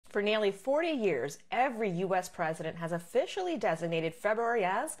For nearly 40 years, every U.S. president has officially designated February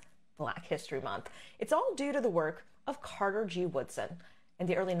as Black History Month. It's all due to the work of Carter G. Woodson. In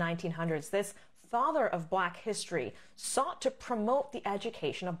the early 1900s, this father of Black history sought to promote the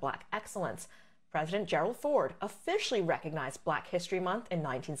education of Black excellence. President Gerald Ford officially recognized Black History Month in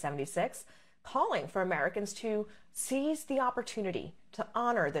 1976, calling for Americans to seize the opportunity to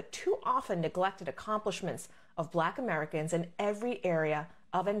honor the too often neglected accomplishments of Black Americans in every area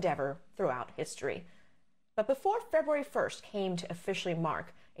of endeavor throughout history. But before February 1st came to officially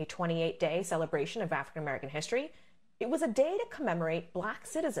mark a 28-day celebration of African American history, it was a day to commemorate Black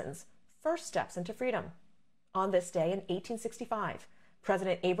citizens' first steps into freedom. On this day in 1865,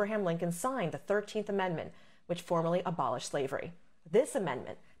 President Abraham Lincoln signed the 13th Amendment, which formally abolished slavery. This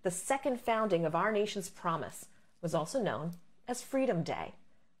amendment, the second founding of our nation's promise, was also known as Freedom Day.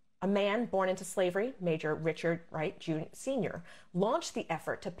 A man born into slavery, Major Richard Wright Sr., launched the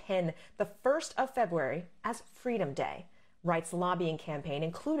effort to pin the 1st of February as Freedom Day. Wright's lobbying campaign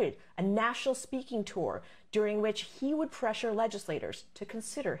included a national speaking tour during which he would pressure legislators to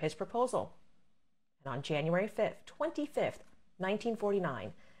consider his proposal. And on January 25th,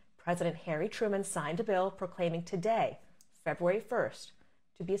 1949, President Harry Truman signed a bill proclaiming today, February 1st,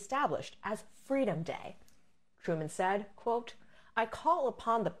 to be established as Freedom Day. Truman said, quote, "I call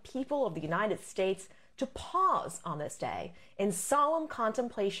upon the people of the United States to pause on this day in solemn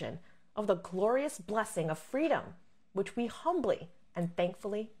contemplation of the glorious blessing of freedom, which we humbly and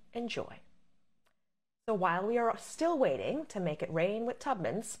thankfully enjoy." So while we are still waiting to make it rain with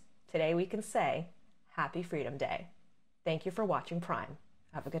Tubmans, today we can say Happy Freedom Day. Thank you for watching Prime.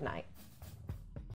 Have a good night.